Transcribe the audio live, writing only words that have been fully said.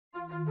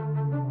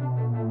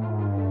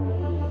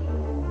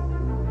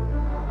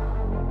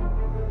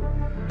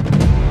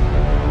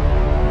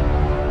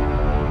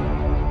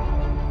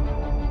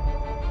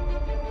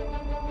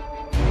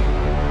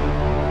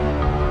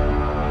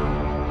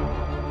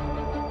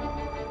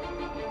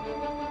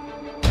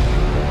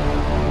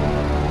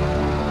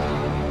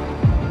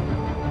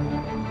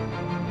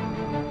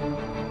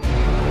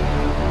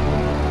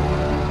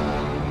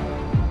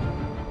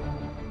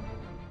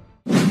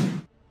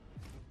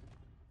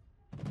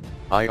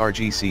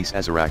IRGC'S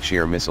Azarakhsh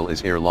air missile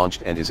is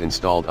air-launched and is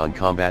installed on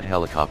combat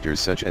helicopters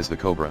such as the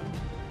Kobra.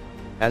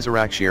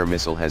 Azarakhsh air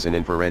missile has an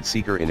infrared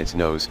seeker in its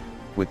nose,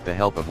 with the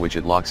help of which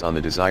it locks on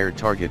the desired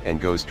target and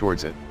goes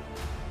towards it.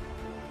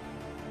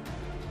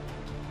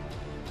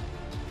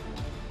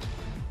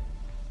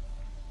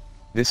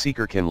 This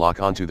seeker can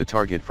lock onto the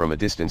target from a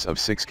distance of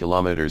 6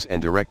 kilometers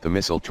and direct the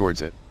missile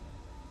towards it.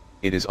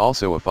 It is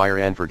also a fire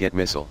and forget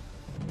missile.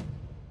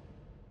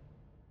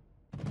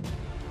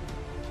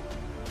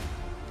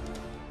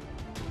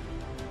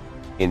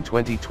 In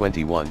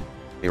 2021,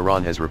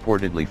 Iran has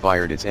reportedly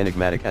fired its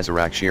enigmatic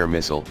Azarakhsh air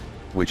missile,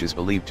 which is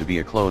believed to be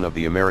a clone of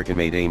the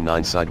American-made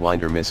AIM-9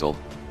 Sidewinder missile,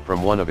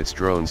 from one of its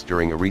drones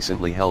during a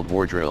recently held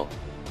war drill.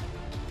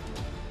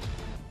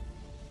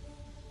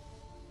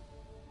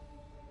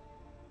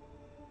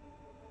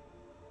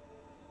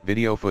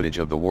 Video footage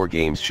of the war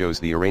games shows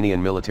the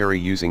Iranian military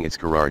using its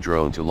Kobra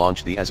drone to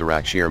launch the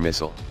Azarakhsh air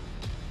missile.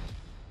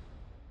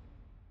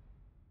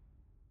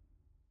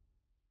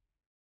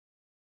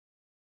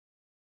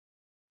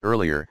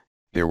 Earlier,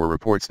 there were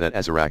reports that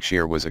Azarakhsh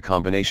air was a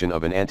combination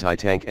of an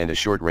anti-tank and a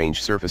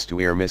short-range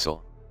surface-to-air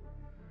missile.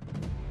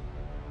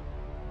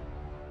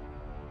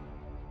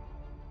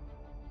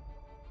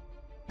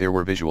 There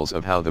were visuals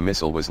of how the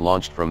missile was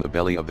launched from the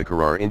belly of the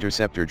Kobra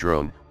interceptor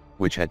drone,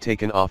 which had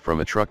taken off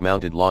from a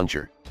truck-mounted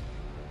launcher.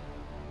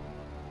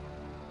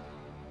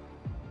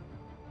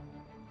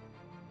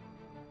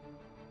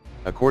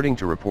 According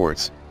to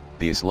reports,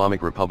 the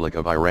Islamic Republic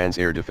of Iran's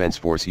Air Defense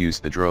Force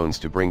used the drones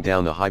to bring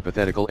down the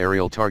hypothetical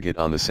aerial target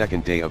on the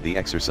second day of the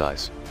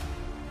exercise.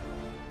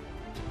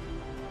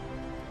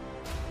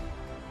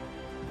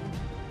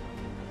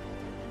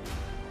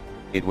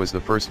 It was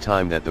the first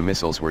time that the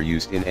missiles were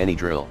used in any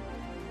drill.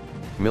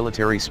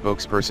 Military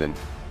spokesperson,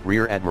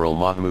 Rear Admiral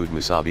Mahmoud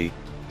Musavi,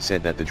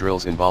 said that the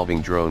drills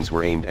involving drones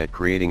were aimed at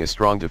creating a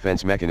strong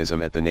defense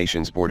mechanism at the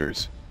nation's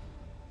borders.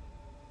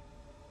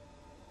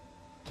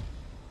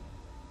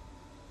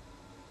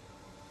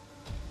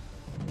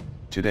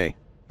 Today,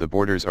 the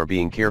borders are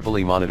being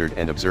carefully monitored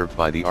and observed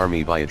by the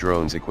army via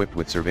drones equipped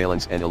with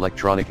surveillance and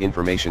electronic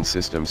information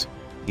systems,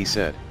 he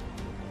said.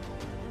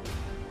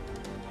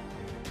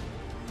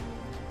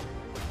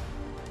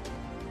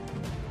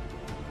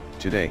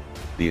 Today,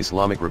 the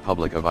Islamic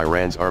Republic of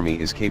Iran's army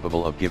is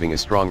capable of giving a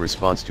strong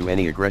response to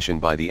any aggression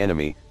by the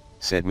enemy,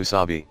 said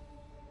Musavi.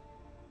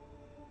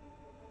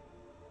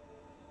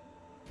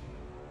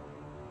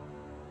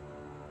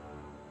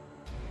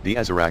 The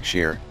Azarakhsh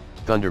air,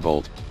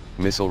 Thunderbolt,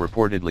 missile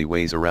reportedly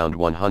weighs around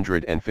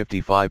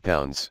 155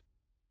 pounds.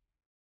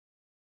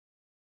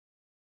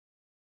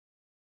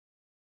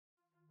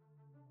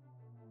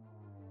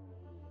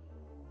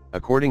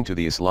 According to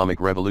the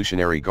Islamic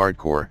Revolutionary Guard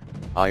Corps,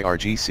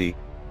 IRGC,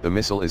 the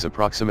missile is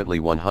approximately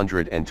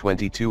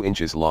 122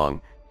 inches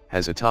long,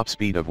 has a top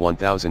speed of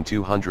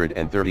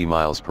 1,230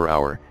 miles per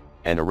hour,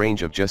 and a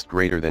range of just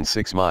greater than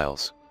 6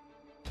 miles.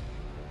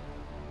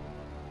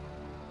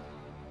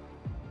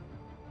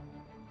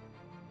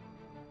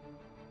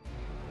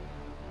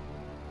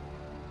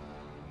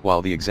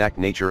 While the exact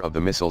nature of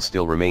the missile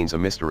still remains a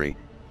mystery,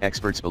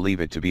 experts believe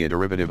it to be a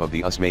derivative of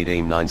the US-made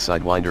AIM-9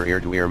 Sidewinder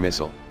air-to-air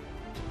missile.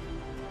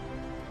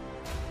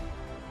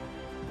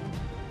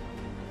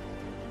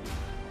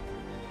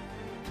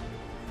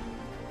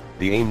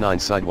 The AIM-9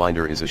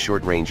 Sidewinder is a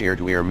short-range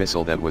air-to-air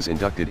missile that was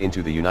inducted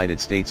into the United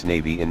States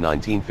Navy in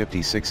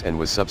 1956 and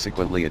was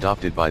subsequently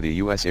adopted by the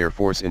U.S. Air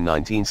Force in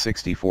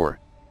 1964.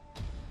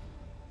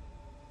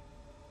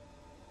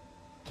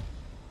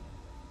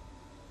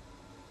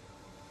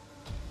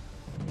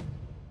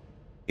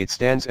 It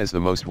stands as the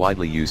most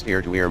widely used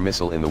air-to-air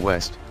missile in the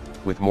West,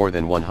 with more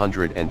than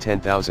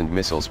 110,000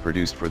 missiles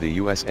produced for the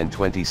US and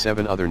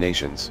 27 other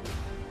nations.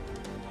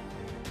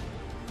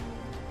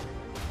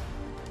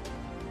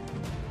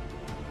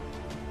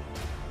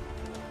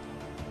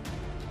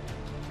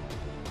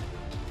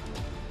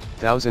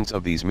 Thousands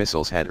of these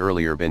missiles had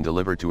earlier been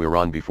delivered to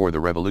Iran before the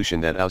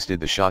revolution that ousted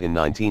the Shah in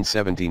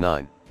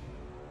 1979.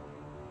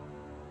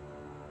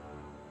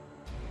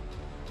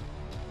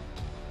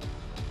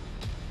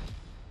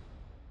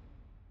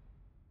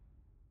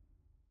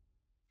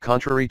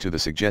 Contrary to the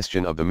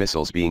suggestion of the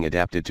missiles being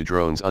adapted to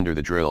drones under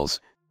the drills,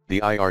 the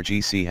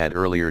IRGC had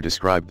earlier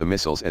described the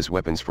missiles as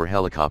weapons for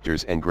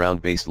helicopters and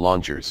ground-based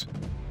launchers.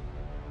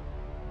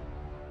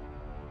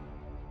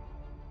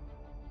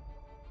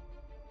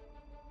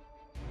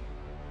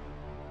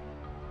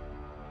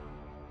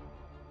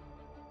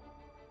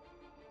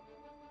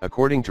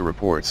 According to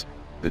reports,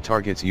 the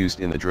targets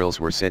used in the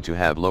drills were said to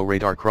have low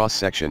radar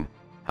cross-section,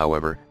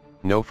 however,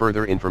 no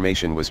further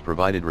information was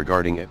provided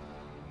regarding it.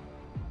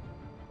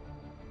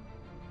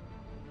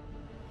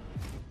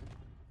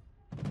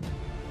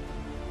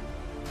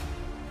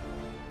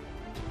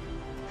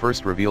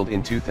 First revealed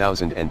in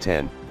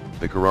 2010,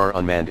 the Kobra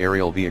unmanned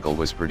aerial vehicle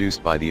was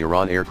produced by the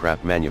Iran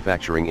Aircraft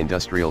Manufacturing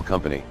Industrial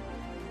Company.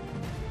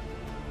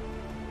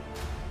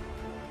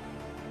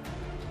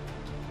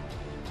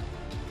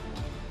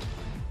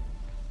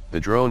 The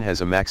drone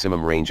has a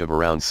maximum range of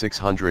around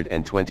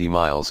 620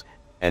 miles,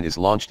 and is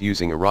launched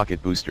using a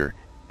rocket booster,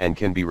 and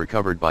can be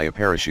recovered by a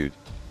parachute.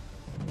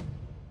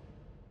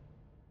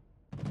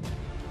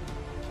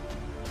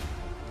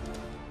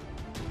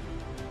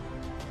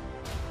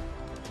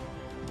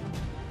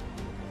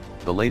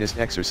 The latest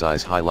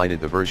exercise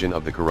highlighted the version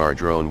of the Kobra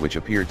drone which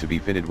appeared to be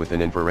fitted with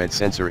an infrared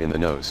sensor in the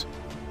nose.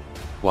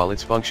 While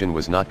its function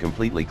was not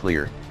completely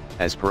clear,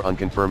 as per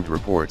unconfirmed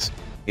reports,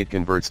 it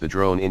converts the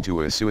drone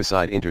into a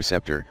suicide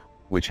interceptor,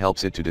 which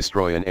helps it to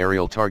destroy an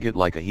aerial target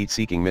like a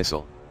heat-seeking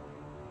missile.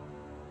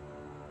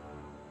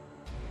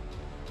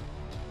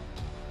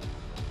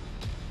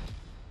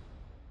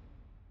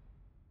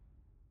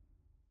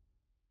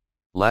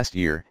 Last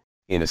year,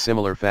 in a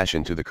similar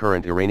fashion to the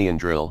current Iranian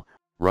drill,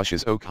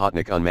 Russia's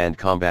Okhotnik unmanned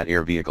combat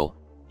air vehicle,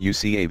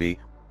 UCAV,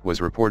 was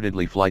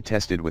reportedly flight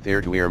tested with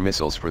air-to-air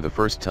missiles for the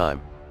first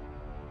time.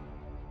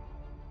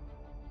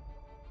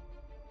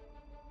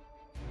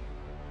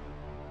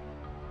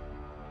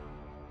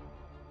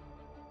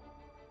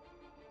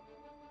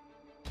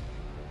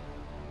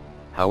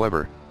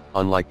 However,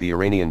 unlike the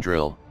Iranian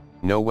drill,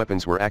 no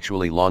weapons were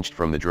actually launched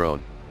from the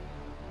drone.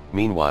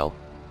 Meanwhile,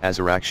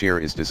 Azarakhsh Air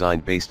is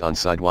designed based on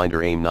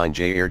Sidewinder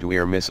AIM-9J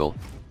air-to-air missile,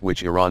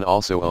 which Iran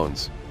also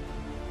owns.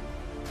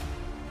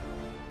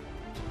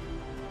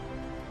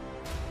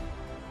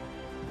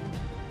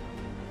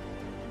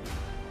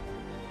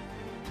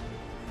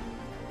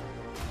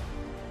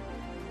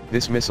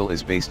 This missile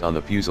is based on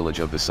the fuselage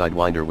of the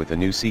Sidewinder with a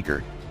new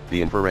seeker,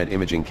 the infrared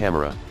imaging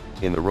camera,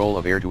 in the role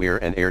of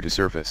air-to-air and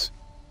air-to-surface.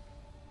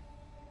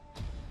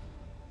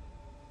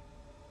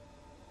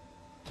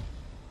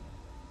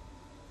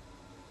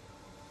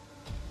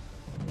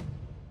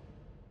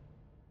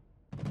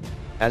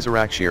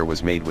 Azarakhsh Air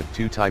was made with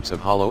two types of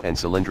hollow and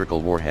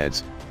cylindrical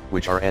warheads,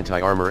 which are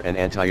anti-armor and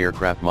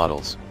anti-aircraft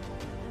models.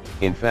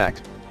 In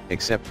fact,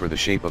 except for the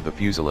shape of the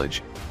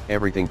fuselage,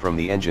 everything from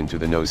the engine to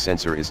the nose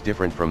sensor is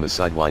different from the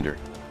Sidewinder.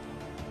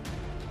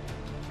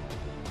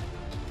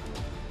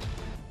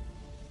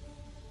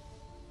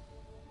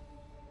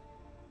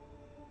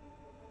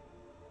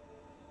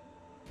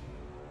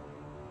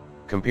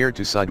 Compared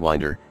to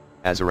Sidewinder,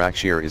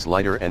 Azarakhsh Air is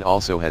lighter and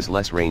also has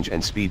less range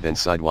and speed than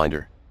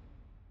Sidewinder.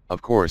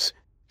 Of course,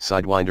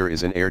 Sidewinder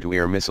is an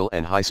air-to-air missile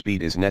and high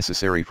speed is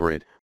necessary for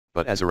it,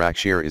 but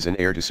Azarakhsh Air is an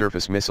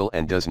air-to-surface missile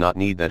and does not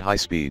need that high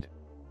speed.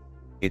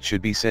 It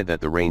should be said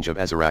that the range of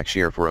Azarakhsh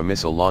Air for a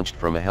missile launched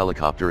from a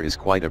helicopter is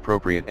quite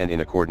appropriate and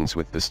in accordance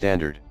with the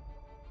standard.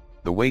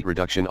 The weight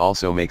reduction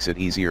also makes it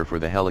easier for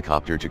the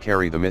helicopter to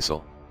carry the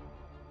missile.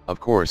 Of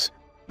course,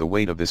 the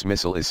weight of this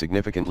missile is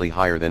significantly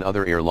higher than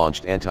other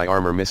air-launched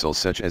anti-armor missiles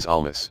such as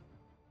ALMAS.